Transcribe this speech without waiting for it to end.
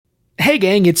Hey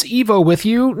gang, it's Evo with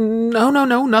you. No,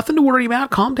 nothing to worry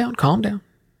about. Calm down.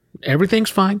 Everything's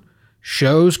fine.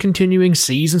 Show's continuing,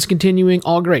 season's continuing,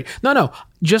 all great. No,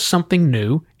 just something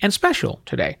new and special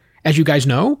today. As you guys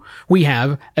know, we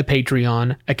have a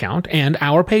Patreon account, and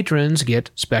our patrons get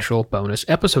special bonus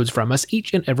episodes from us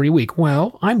each and every week.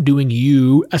 Well, I'm doing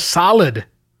you a solid,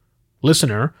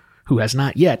 listener who has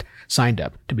not yet signed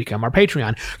up to become our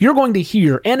Patreon. You're going to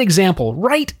hear an example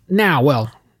right now, well,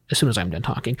 as soon as I'm done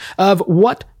talking, of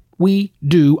what we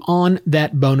do on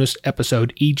that bonus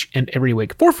episode each and every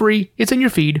week for free. It's in your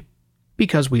feed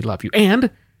because we love you.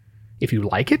 And if you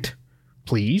like it,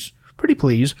 please, pretty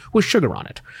please, with sugar on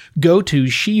it, go to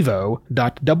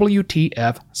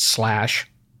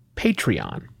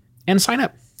shivo.wtf/Patreon and sign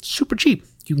up. Super cheap.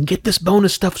 You can get this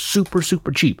bonus stuff super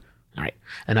cheap. All right,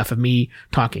 enough of me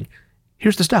talking.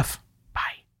 Here's the stuff. Bye.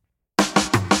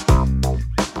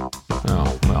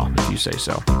 Oh, well, if you say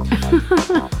so.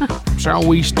 Shall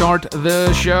we start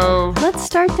the show? Let's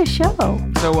start the show.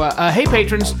 So, hey,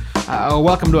 patrons.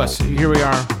 Welcome to us. Here we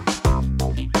are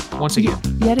once again.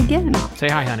 Yet again. Say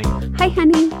hi, honey. Hi,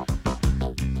 honey.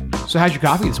 So how's your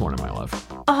coffee this morning, my love?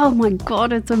 Oh, my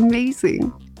God. It's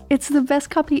amazing. It's the best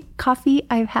coffee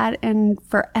I've had in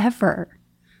forever.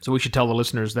 So we should tell the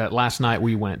listeners that last night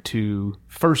we went to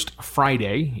First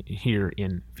Friday here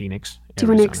in Phoenix, Arizona. Do you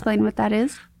want to explain what that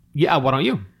is? Yeah, why don't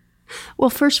you? Well,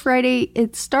 First Friday,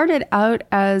 it started out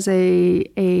as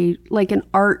like an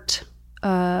art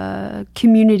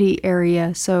community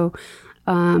area. So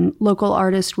local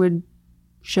artists would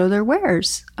show their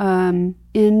wares in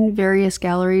various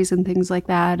galleries and things like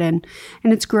that. And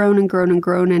it's grown and grown and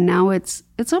grown. And now it's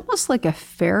almost like a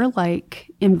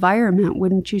fair-like environment,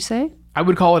 wouldn't you say? I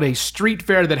would call it a street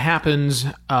fair that happens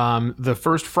the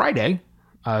first Friday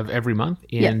of every month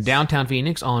in downtown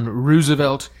Phoenix on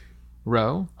Roosevelt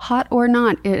Row. Hot or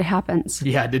not, it happens.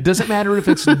 Yeah, it doesn't matter if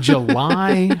it's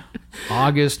July,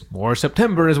 August, or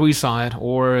September as we saw it,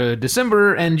 or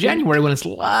December and January when it's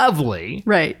lovely.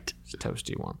 Right. It's a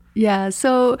toasty one. Yeah,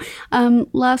 so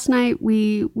last night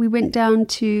we went down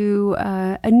to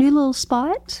a new little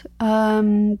spot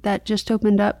that just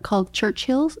opened up called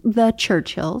Churchill's. The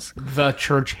Churchills. The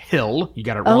Churchill. You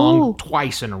got it wrong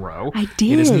twice in a row. I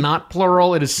did. It is not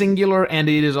plural. It is singular, and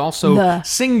it is also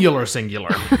singular.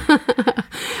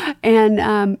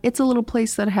 And it's a little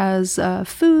place that has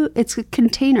food. It's a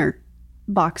container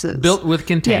boxes. Built with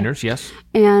containers, yes.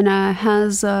 And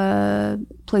has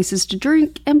places to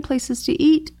drink and places to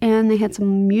eat. And they had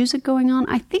some music going on.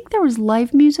 I think there was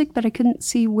live music, but I couldn't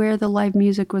see where the live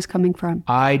music was coming from.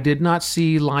 I did not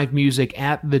see live music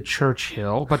at the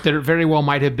Churchill, but there very well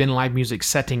might have been live music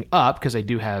setting up because they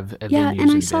do have venues. Yeah,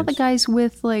 and I saw the guys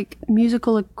with like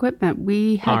musical equipment.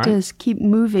 We had to keep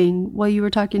moving while you were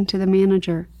talking to the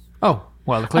manager. Oh,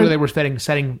 well, clearly they were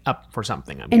setting up for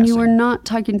something, I'm guessing. And you were not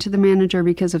talking to the manager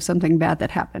because of something bad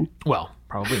that happened. Well,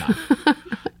 probably not.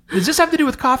 Does this have to do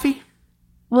with coffee?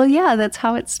 Well, yeah, that's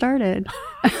how it started.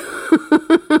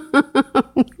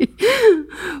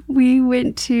 We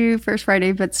went to First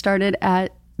Friday, but started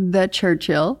at the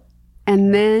Churchill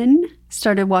and then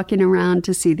started walking around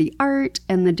to see the art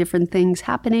and the different things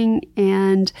happening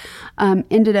and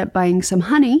ended up buying some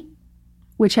honey,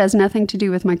 which has nothing to do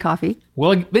with my coffee.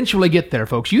 We'll eventually get there,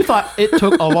 folks. You thought it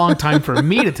took a long time for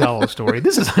me to tell a story.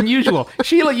 This is unusual.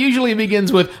 Sheila usually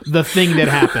begins with the thing that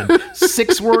happened.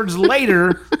 6 words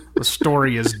later, the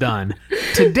story is done.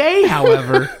 Today,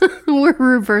 however, we're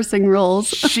reversing roles.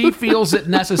 She feels it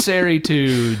necessary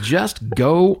to just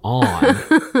go on.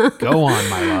 Go on,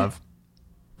 my love.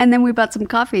 And then we bought some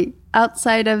coffee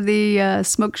outside of the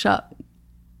smoke shop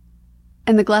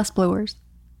and the glass blowers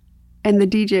and the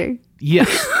DJ.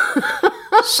 Yes.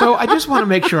 So I just want to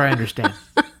make sure I understand.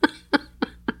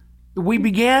 We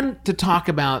began to talk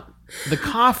about the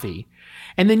coffee,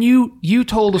 and then you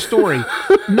told a story,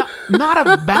 not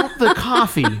about the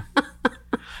coffee,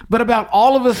 but about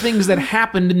all of the things that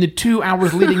happened in the 2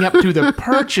 hours leading up to the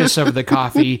purchase of the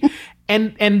coffee,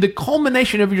 and the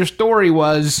culmination of your story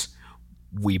was,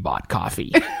 we bought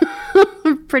coffee.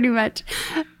 Pretty much.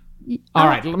 All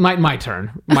right, my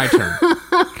turn.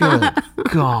 Good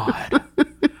God.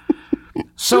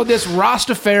 So this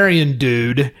Rastafarian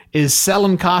dude is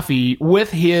selling coffee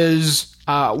with his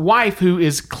wife, who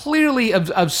is clearly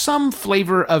of some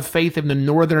flavor of faith in the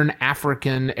northern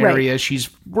African area. Right. She's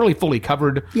really fully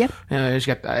covered. Yep.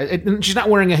 She's not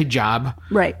wearing a hijab.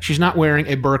 Right. She's not wearing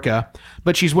a burqa,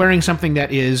 but she's wearing something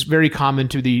that is very common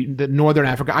to the northern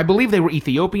Africa. I believe they were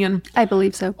Ethiopian. I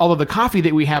believe so. Although the coffee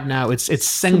that we have now, it's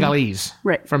Senegalese.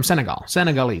 Right. From Senegal.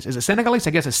 Senegalese. Is it Senegalese? I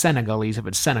guess it's Senegalese if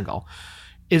it's Senegal.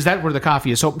 Is that where the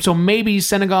coffee is? So maybe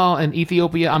Senegal and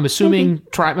Ethiopia, I'm assuming,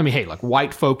 hey, like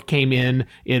white folk came in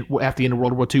after the end of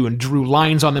World War II and drew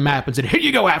lines on the map and said, here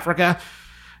you go, Africa.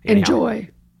 Anyhow. Enjoy.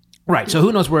 Right. So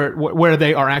who knows where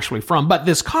they are actually from. But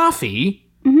this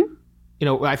coffee,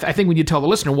 I think we need to tell the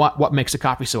listener what makes the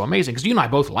coffee so amazing. Because you and I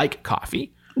both like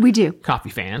coffee. We do. Coffee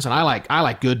fans. And I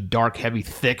like good, dark, heavy,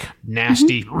 thick,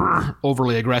 nasty,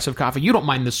 overly aggressive coffee. You don't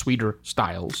mind the sweeter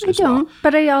styles. I don't.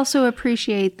 But I also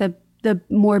appreciate the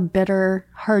more bitter,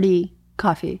 hearty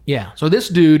coffee. Yeah. So this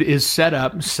dude is set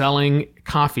up selling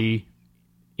coffee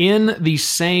in the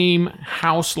same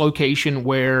house location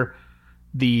where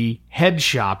the head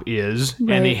shop is.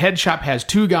 Right. And the head shop has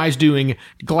two guys doing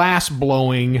glass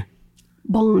blowing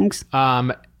bongs.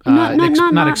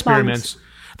 Not experiments. Bongs.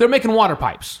 They're making water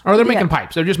pipes, or they're making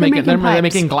pipes. They're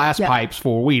making glass pipes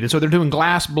for weed, and so they're doing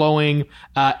glass blowing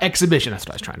exhibition. That's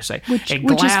what I was trying to say. Which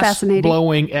is fascinating.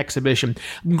 Blowing exhibition.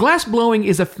 Glass blowing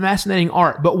is a fascinating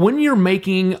art, but when you're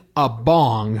making a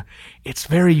bong, it's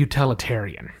very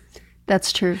utilitarian.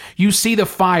 That's true. You see the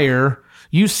fire,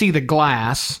 you see the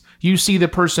glass, you see the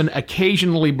person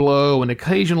occasionally blow and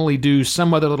occasionally do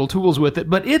some other little tools with it,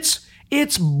 but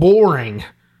it's boring.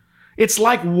 It's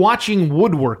like watching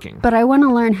woodworking. But I want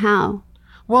to learn how.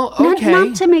 Well, okay.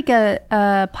 Not to make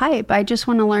a pipe. I just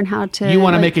want to learn how to... You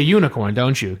want to make a unicorn,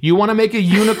 don't you? You want to make a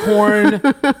unicorn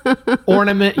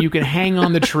ornament you can hang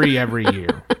on the tree every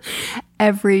year.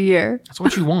 Every year. That's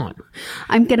what you want.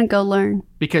 I'm going to go learn.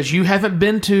 Because you haven't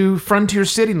been to Frontier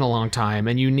City in a long time,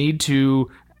 and you need to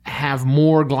have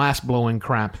more glass-blowing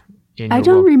crap. I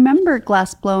don't remember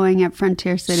glass blowing at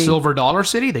Frontier City. Silver Dollar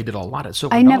City? They did a lot at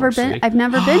Silver Dollar City. I've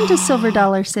never been to Silver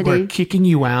Dollar City. We're kicking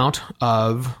you out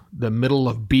of the middle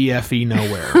of BFE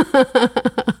nowhere.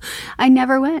 I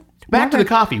never went. Back to the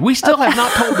coffee. We still have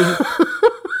not told you.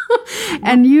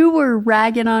 And you were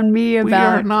ragging on me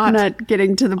about not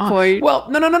getting to the point. Well,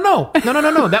 no.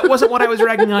 That wasn't what I was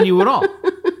ragging on you at all.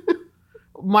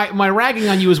 My ragging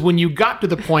on you is when you got to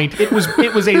the point, it was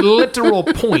a literal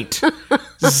point.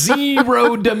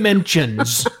 0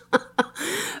 dimensions.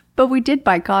 But we did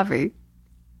buy coffee.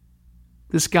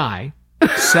 This guy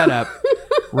set up,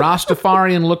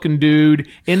 Rastafarian looking dude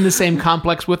in the same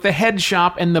complex with the head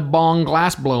shop and the bong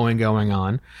glass blowing going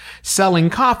on, selling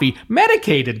coffee,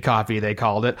 medicated coffee they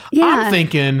called it. Yeah. I'm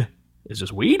thinking, is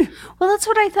this weed? Well, that's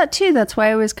what I thought too. That's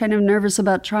why I was kind of nervous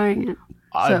about trying it.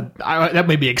 That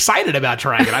made me excited about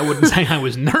trying it. I wouldn't say I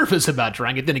was nervous about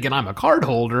trying it. Then again, I'm a card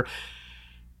holder.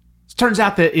 It turns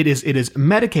out that it is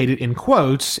medicated in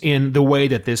quotes in the way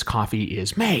that this coffee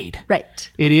is made.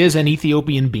 Right. It is an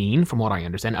Ethiopian bean, from what I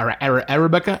understand.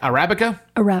 Arabica,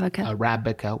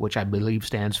 which I believe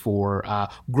stands for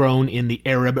grown in the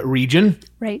Arab region.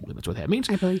 Right. That's what that means.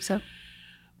 I believe so.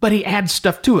 But he adds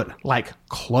stuff to it, like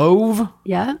clove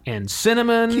and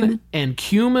cinnamon and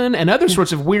cumin and other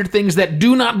sorts of weird things that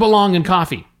do not belong in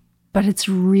coffee. But it's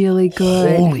really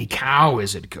good. Holy cow,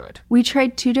 is it good. We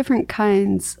tried 2 different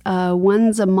kinds.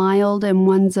 One's a mild and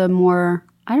one's a more,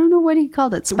 I don't know what he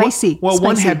called it, spicy. Well,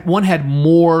 spicy. one had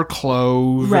more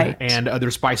clove and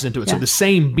other spices into it. Yeah. So the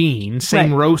same bean,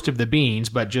 same roast of the beans,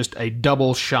 but just a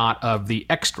double shot of the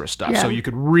extra stuff. Yeah. So you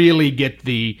could really get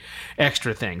the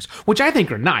extra things, which I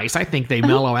think are nice. I think they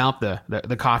mellow out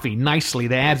the coffee nicely.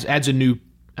 That adds a new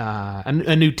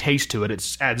taste to it.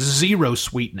 It adds 0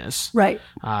 sweetness. Right.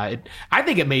 I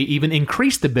think it may even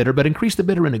increase the bitter, but increase the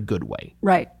bitter in a good way.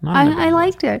 Right. I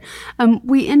liked it.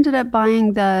 We ended up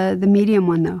buying the medium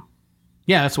one though.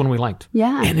 Yeah, that's the one we liked.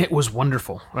 Yeah. And it was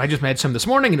wonderful. I just made some this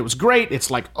morning and it was great.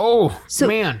 It's like,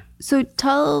 man. So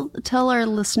tell our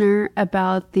listener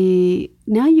about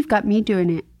now you've got me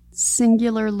doing it.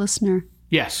 Singular listener.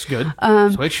 Yes, good.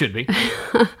 So it should be.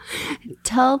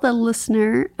 Tell the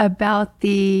listener about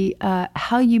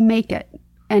how you make it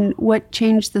and what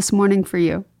changed this morning for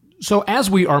you. So as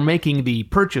we are making the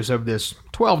purchase of this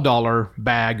 $12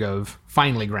 bag of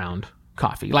finely ground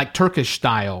coffee, like Turkish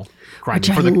style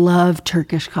grinding. Which I love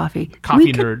Turkish coffee.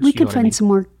 Nerds. We could find some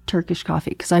more Turkish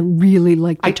coffee because I really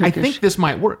like the Turkish. I think this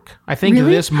might work. I think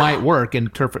this might work in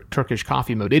Turkish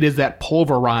coffee mode. It is that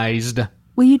pulverized.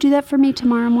 Will you do that for me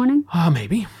tomorrow morning?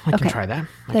 Maybe. I can try that.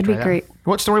 That'd be great.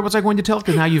 What story was I going to tell?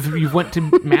 Because now you've went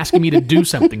to asking me to do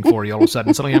something for you all of a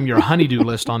sudden. Suddenly I'm your honeydew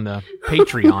list on the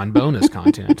Patreon bonus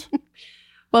content.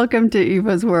 Welcome to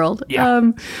Eva's world.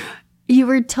 Yeah. You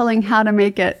were telling how to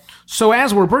make it. So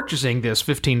as we're purchasing this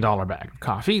 $15 bag of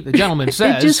coffee, the gentleman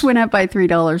says... It just went up by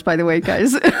 $3, by the way,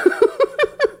 guys.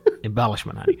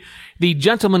 Embellishment, honey. The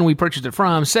gentleman we purchased it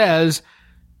from says,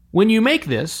 when you make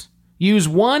this... Use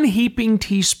 1 heaping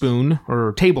teaspoon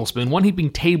or tablespoon, 1 heaping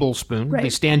tablespoon,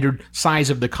 the standard size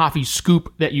of the coffee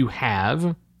scoop that you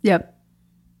have. Yep.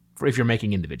 if you're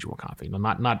making individual coffee.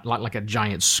 Not like a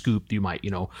giant scoop you might,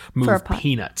 For a move pot.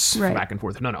 peanuts Right. back and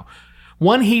forth. No.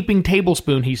 1 heaping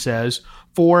tablespoon, he says,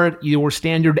 for your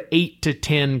standard 8 to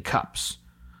 10 cups.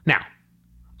 Now,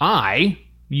 I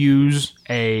use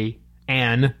an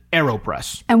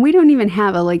AeroPress. And we don't even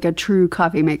have a true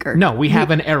coffee maker. No, we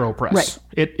have an AeroPress. Right.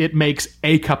 It makes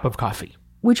a cup of coffee.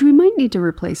 Which we might need to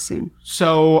replace soon.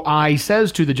 So I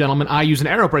says to the gentleman, I use an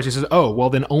AeroPress. He says, oh, well,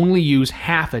 then only use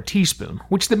half a teaspoon,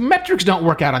 which the metrics don't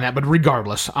work out on that. But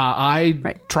regardless,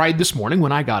 I tried this morning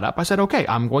when I got up. I said, okay,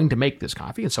 I'm going to make this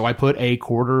coffee. And so I put a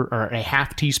quarter or a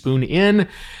half teaspoon in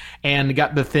and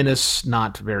got the thinnest,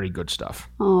 not very good stuff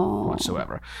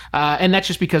whatsoever. And that's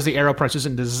just because the AeroPress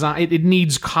isn't designed. It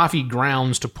needs coffee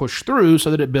grounds to push through so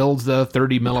that it builds the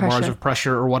 30 millibars of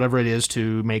pressure or whatever it is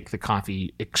to make the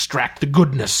coffee extract the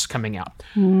goodness coming out.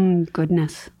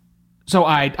 Goodness. So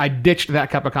I ditched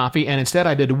that cup of coffee, and instead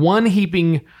I did 1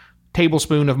 heaping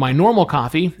tablespoon of my normal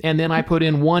coffee, and then I put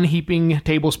in 1 heaping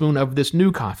tablespoon of this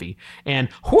new coffee. And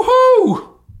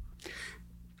woohoo!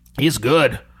 It's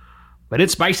good, but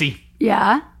it's spicy.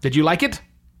 Yeah. Did you like it?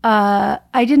 I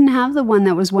didn't have the one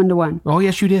that was 1-to-1. Oh,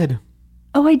 yes, you did.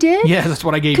 Oh, I did? Yeah, that's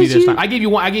what I gave you 'Cause this time. I gave you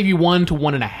 1 to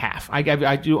 1.5.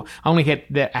 I only had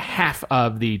a half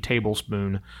of the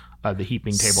tablespoon of the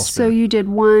heaping tablespoon. So you did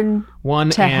 1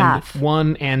 to half.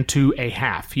 1 and to a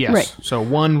half. Yes. Right. So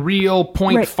 1 real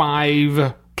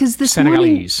 0.5 Because this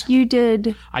Senegalese. morning you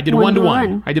did I did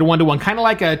 1-to-1. I did 1-to-1, kind of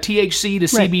like a THC to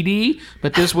CBD,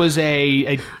 but this was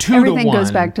a 2-to-1. Everything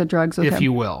goes back to drugs with if him.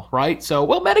 you will, right? So,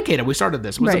 well medicated. We started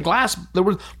this. It was a Right. glass. There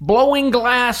was blowing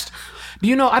glass. Do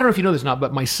you know? I don't know if you know this or not,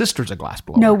 but my sister's a glass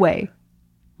blower. No way.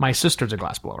 My sister's a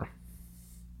glass blower.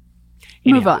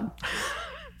 Move on.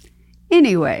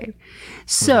 Anyway,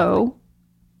 so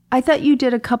I thought you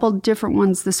did a couple different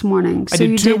ones this morning. So I did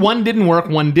you 2. One didn't work.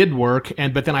 One did work,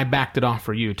 but then I backed it off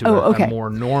for you to okay. a more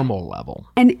normal level.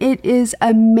 And it is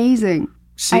amazing.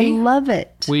 See? I love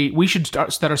it. We should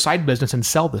start our side business and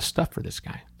sell this stuff for this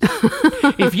guy.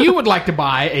 If you would like to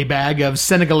buy a bag of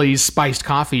Senegalese spiced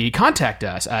coffee, contact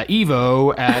us,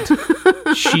 Evo at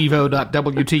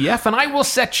shivo.wtf, and I will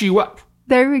set you up.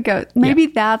 There we go. Maybe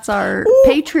that's our A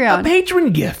Patreon.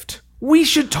 patron gift. We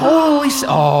should totally...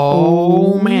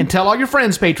 man. Tell all your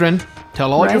friends, patron.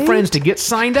 Tell all your Right? friends to get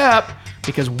signed up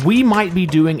because we might be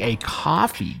doing a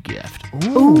coffee gift.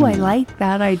 Ooh, I like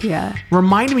that idea.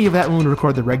 Remind me of that when we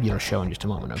record the regular show in just a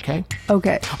moment, okay?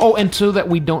 Okay. Oh, and so that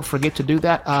we don't forget to do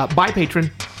that, bye, patron.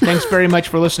 Thanks very much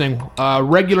for listening.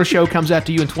 Regular show comes out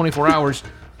to you in 24 hours.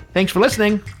 Thanks for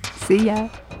listening. See ya.